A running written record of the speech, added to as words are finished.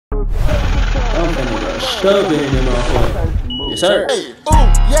I'm finna go shove it in them motherfucker. Yes, sir. Hey, ooh,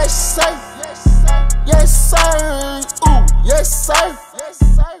 yes, sir. Yes, sir. Ooh, yes, sir.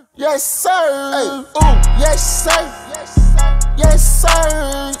 Yes, sir. Hey, ooh, yes, sir. Yes, sir.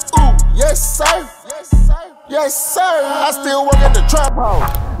 Ooh, yes, sir. Yes, sir. I still work at the trap house.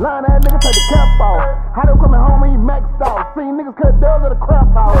 Line that nigga take the cap off. How they coming home when he maxed out? See niggas cut doors at the crap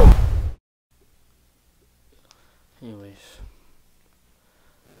house. Anyways,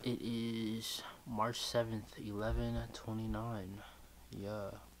 it is March 7th, 11:29.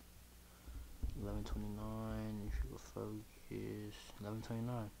 Yeah. 11:29. You should go focus.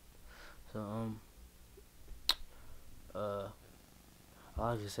 11:29. So, all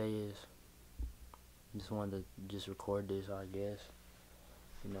I can say is, just wanted to just record this, I guess.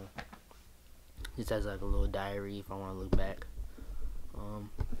 You know, just as like a little diary if I want to look back.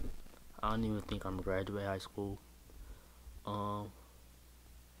 I don't even think I'm gonna graduate high school. My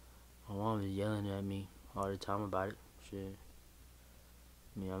mom is yelling at me all the time about it. Shit.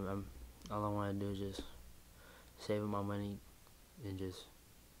 I mean, all I want to do is just save my money and just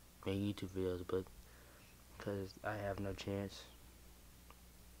make YouTube videos, but because I have no chance.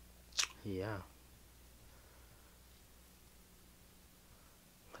 Yeah.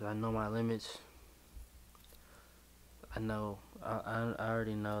 Because I know my limits. I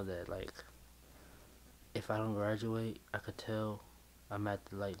already know that, like, if I don't graduate, I could tell I'm at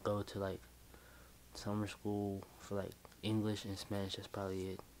to, like, go to, like, summer school for, like, English and Spanish. That's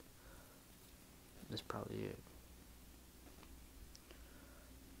probably it. That's probably it.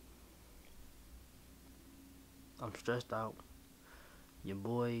 I'm stressed out. Your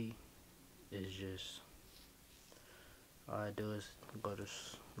boy is just, all I do is go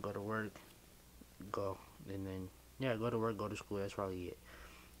to work, and then, yeah, go to work, go to school. That's probably it.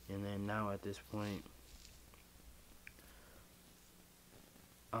 And then now at this point,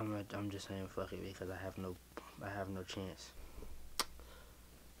 I'm just saying fuck it, because I have no chance.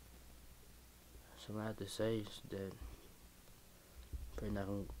 So what I have to say is that, probably not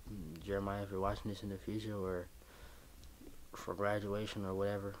gonna, Jeremiah, if you're watching this in the future or for graduation or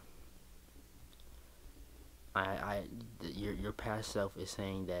whatever, your past self is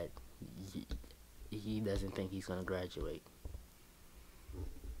saying that he doesn't think he's gonna graduate.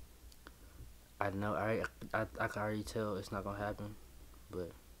 I know, I can already tell it's not gonna happen,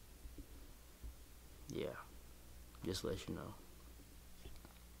 but yeah, just to let you know.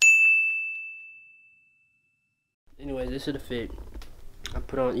 Anyway, this is the fit. I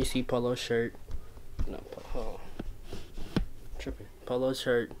put on, you see, polo shirt. No, tripping. Polo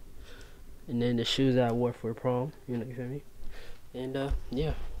shirt, and then the shoes that I wore for prom. You know, you feel me? And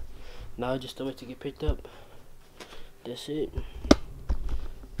yeah. Now just the way to get picked up. That's it.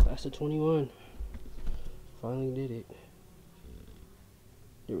 Class of 21. Finally did it.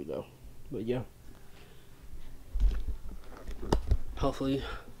 Here we go. But yeah. Hopefully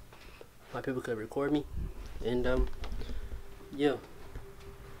my people could record me. And yeah.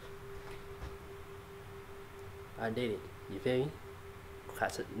 I did it. You feel me?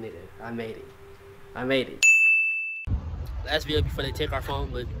 Class of, nigga, I made it. I made it. Last video before they take our phone,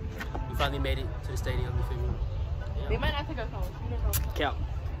 but we finally made it to the stadium. You feel me? Yeah. They might not take our phone. Count.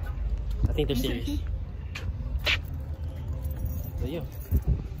 I think they're serious. But yeah,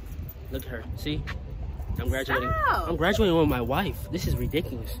 look at her. See, I'm graduating. Stop. I'm graduating with my wife. This is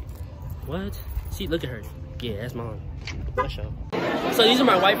ridiculous. What? See, look at her. Yeah, that's mom. What's up? So these are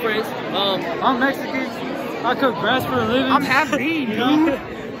my white friends. I'm Mexican. I cook grass for a living. I'm happy, dude.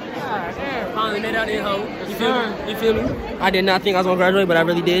 Finally made out in home. You feel me? I did not think I was gonna graduate, but I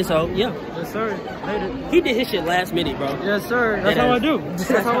really did. So yeah. Yes, sir. Made it. He did his shit last minute, bro. Yes, sir. That's how I do. That's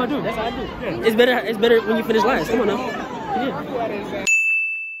how I do. That's how I do. Yeah. It's better when you finish last. Come on now. Yeah.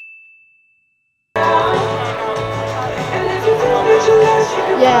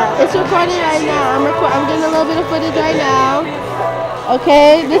 Yeah, it's recording right now. I'm getting a little bit of footage right now.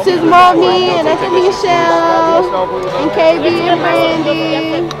 Okay, this is Mommy and that's Michelle and KB and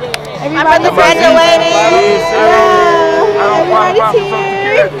Brandy. Everybody's graduating. Everybody's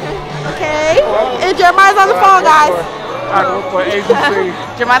here. Okay, and Jeremiah's on the phone, guys.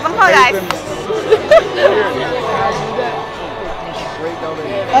 Jeremiah's on the phone, guys.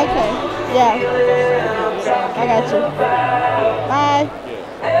 Okay, yeah. I got you. Bye.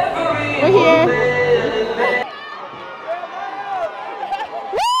 We're here.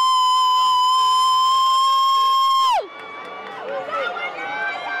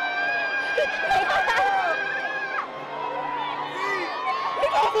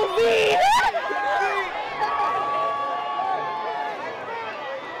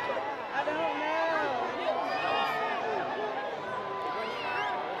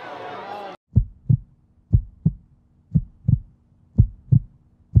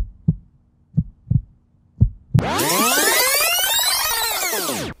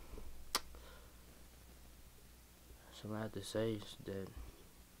 to say is that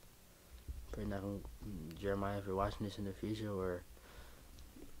probably not gonna, Jeremiah, if you're watching this in the future or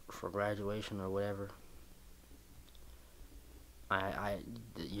for graduation or whatever,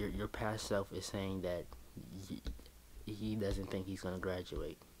 your past self is saying that he doesn't think he's gonna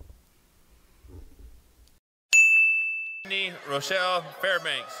graduate. Rochelle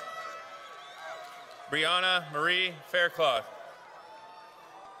Fairbanks. Brianna Marie Faircloth.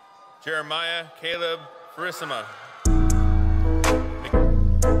 Jeremiah Caleb Farissima.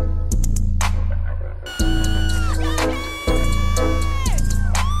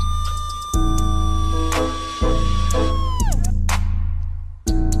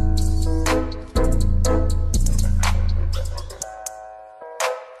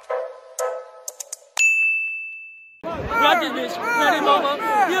 Got this bitch. Got it, mama.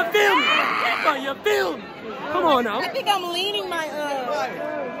 You feel me? You feel me? Come on now. I think I'm leaning my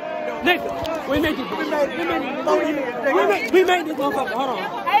Nigga, we made this. We made this motherfucker. Hold on.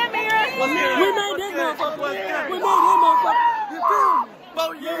 Hey, Amira. We made this motherfucker. We made him motherfucker. You feel me?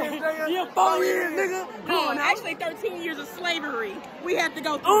 4 years, nigga. Yeah, 4 years, nigga. Come on now. Actually, 13 years of slavery. We have to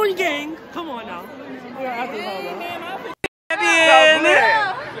go through. Own gang. Come on now. Give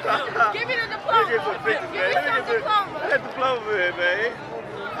me the diploma. Give me some diploma. That diploma in, man.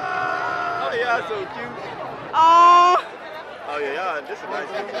 Oh, y'all so cute. Oh, Oh, yeah, y'all, this is nice.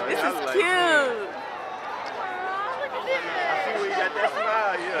 this is Like, cute. I see where you got that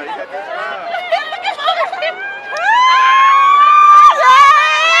smile. Yeah, you got that smile.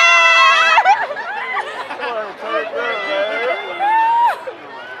 Come on, turn it up, man.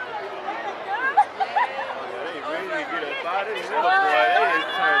 They ready to get up out of here, boy. They is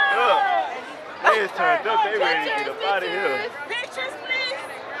turned up. They is turned up. They ready to get up out of here. Pictures, please.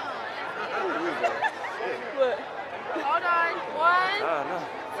 What? Hold on. 1, No.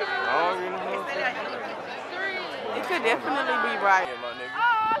 2, I don't really know. 3. It could definitely be right. Yeah, my nigga.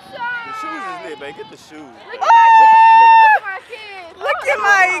 Oh, Sean. The shoes is lit, man. Get the shoes. Look at my kids. Look at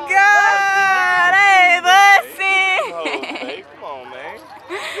my God. Hey, Bussy. Oh, babe, come on, man.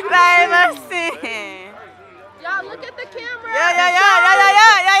 Hey, Bussy. Y'all look at the camera. Yeah.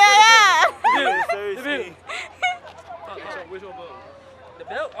 Yeah, seriously. Which one? The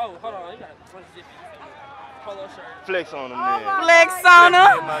belt? Oh, hold on. You got one zippy. Polo shirt. Flex on them, man. Flex on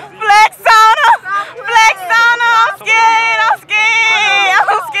her. Flex on her. Flex on her. I'm scared.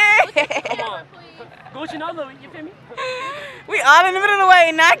 Come on. Gucci no Louis, you feel me? We all in the middle of the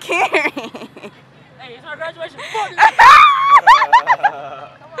way, not caring. Hey, it's our graduation.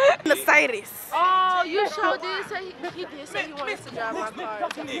 Mercedes. Oh, you sure did say he did say he wanted to drive my car.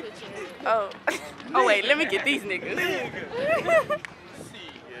 Take a picture. Oh wait, let me get these niggas.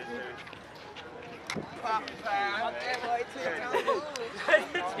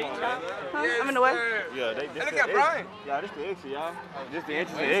 I'm in the way. Yeah, this the exit. Yeah, this the exit, y'all. This the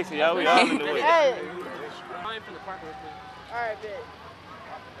entrance and exit, y'all. We all in the way. Hey. I'm from the park real quick. Alright, bet.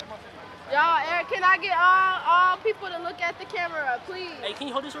 Y'all, Eric, can I get all people to look at the camera, please? Hey, can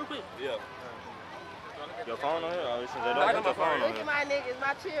you hold this real quick? Yeah. Your phone on here? Oh, since they don't put your phone on Look here. at my niggas,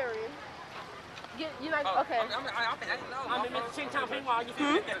 my cheering. You like, okay. I'm in Mr. Ching Town Ping Wall, you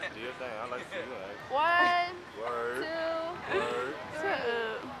feel me? Do your thing. I like to see you. 1, Word. 2, Word. 3.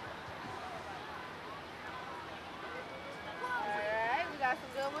 Alright, we got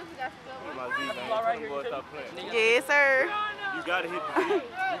some good ones. My Z, man. Tell them boys stop playing. Yes, sir. You gotta hit the Z.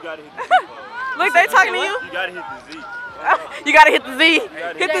 You gotta hit the Z. Look, they talking to you. You gotta hit the Z. You gotta hit the Z.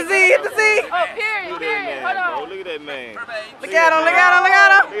 Hit the Z. Hit the Z. Oh, period. Look at that man, Hold bro. on. Look at that man. Look at him. Look at him. Look at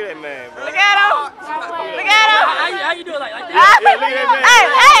him. Look at that man, bro. Look at him. Look at him. How you do it like that? Yeah, look at that man. Hey.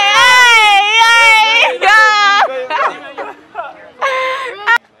 Man,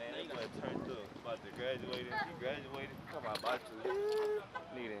 turned up. About to graduate. You graduated. Come on, about to.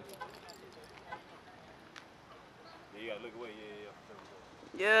 Need it. Yeah, you gotta look away. Yeah.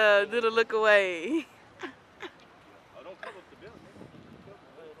 Yeah, do the look away. Oh, don't cover up the building, nigga.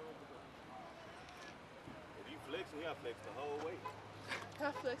 If you flexing, you gotta flex the whole way.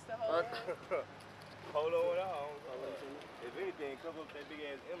 I flexed the whole way. Hold on on. If anything, cover up that big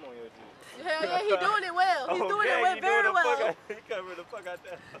ass M on your shit. Hell yeah, he doing it well. He's doing it well, very well. He covered the fuck out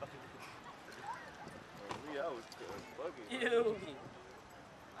there. I was fucking. You.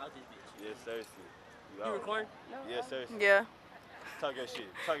 Out this bitch. Yes, sir. You recording? Yes, sir. Yeah. Talk your shit.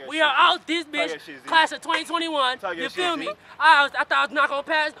 Talk your We shit. are out this Talk bitch, your shit, Z. class of 2021. Talk your You feel shit, me? Z. I thought I was not gonna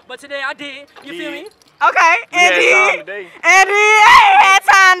pass, but today I did. You feel me? Okay. We had time Andy. today. Andy. Hey, had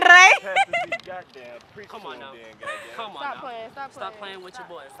time today. Pass the Z, goddamn. Preach Come to on him now. then, goddamn. Come on Stop now. playing. Stop playing with your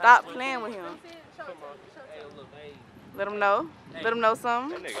boy. Stop playing with him. Come on. Hey, look, hey. Let him know. Let him know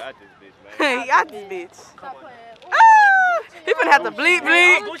something. That nigga out this bitch, man. He got this bitch. Stop playing. He finna have to bleep.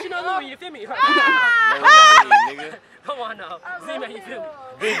 Gucci no Louis, you feel me? No, nigga. Come on now. Z-Man, you feel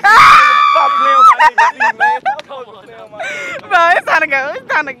me? Stop playing with my nigga, Z-Man. Come on now. Bro, it's time to go. It's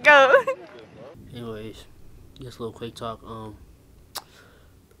time to go. Anyways, just a little quick talk.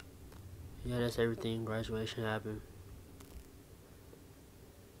 Yeah, that's everything. Graduation happened.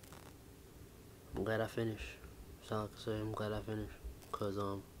 I'm glad I finished. That's all I can say. I'm glad I finished. Cause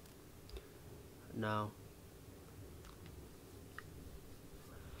now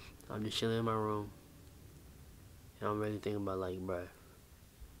I'm just chilling in my room, and I'm really thinking about like, bruh,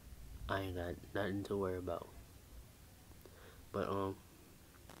 I ain't got nothing to worry about. But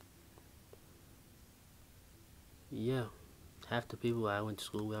yeah, half the people I went to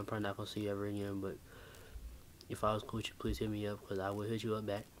school with, I'm probably not gonna see ever again. But if I was cool with you, please hit me up, cause I will hit you up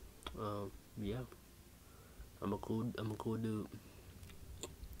back. Yeah, I'm a cool dude.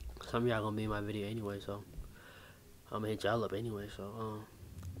 Some of y'all gonna be in my video anyway, so I'm gonna hit y'all up anyway. So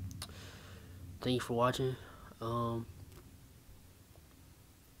thank you for watching. And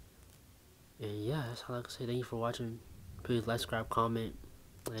yeah, that's all I can say. Thank you for watching. Please like, subscribe, comment,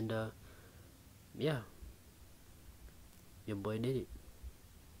 and yeah, your boy did it.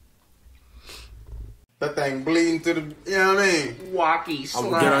 That thing bleeding to the, you know what I mean? Walkie slide.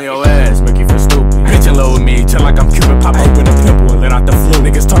 I'ma get on your ass, make you feel stupid. Bitch in love with me, till like I'm Cupid. Pop open a pimple and let out the flu.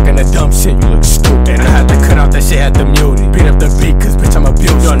 Niggas talking that dumb shit, you look stupid. And I had to cut out that shit, had to mute it. Beat up the beat, cause bitch I'm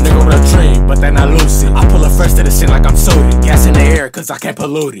abusive. Young nigga with a dream, but they not lucid. I pull up fresh to the shit like I'm suited. Gas in the air, cause I can't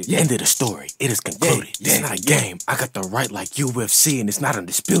pollute it. End of the story, it is concluded. This not a game, I got the right like UFC, and it's not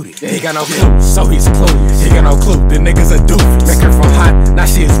undisputed. He got no clue, so he's clueless. He got no clue, the niggas a doofus. Make her from hot, now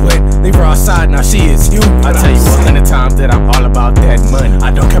she is wet. Leave her outside, now she is human. I tell you 100 times that I'm all about that money.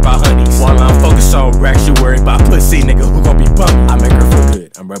 I don't care about honeys. While I'm focused on racks, you worry about pussy, nigga, who gon' be bumming. I make her feel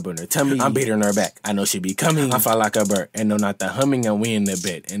good, I'm rubbing her tummy. I'm beating her back, I know she be coming. I fly like a bird, and no, not the humming, and we in the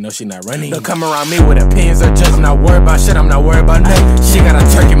bed, and no, she not running. Don't come around me with opinions or judging. Not worried about shit, I'm not worried about nothing. She got a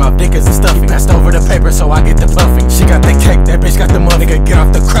turkey mouth, dick as a stuffing. Passed over the paper, so I get the puffing. She got the cake, that bitch got the money. Nigga, get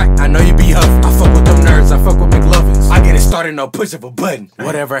off the crack, I know you be huffing. I fuck with them nerds, I fuck with McLovins. I get it started, no push of a button.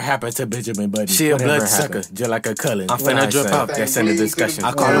 Whatever happened to Benjamin Button? She a blood sucker, just like a Cullen. I'm finna drip out, that's in the discussion.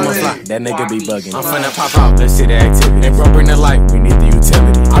 I call him a fly, that nigga be bugging. I'm finna pop out, let's see the activity. And bro, bring the light, we need the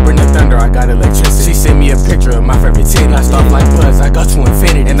utility. I bring the thunder, I got electricity. She sent me a picture of my favorite titty. I start like Buzz, I go to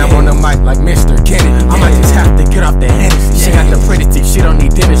infinity. And I'm on the mic like Mr. Kennedy. I might just have to get off the Hennessy. She got the pretty teeth, she don't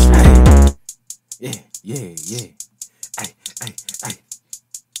need dentistry. Yeah.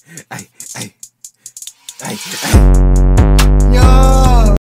 Ay.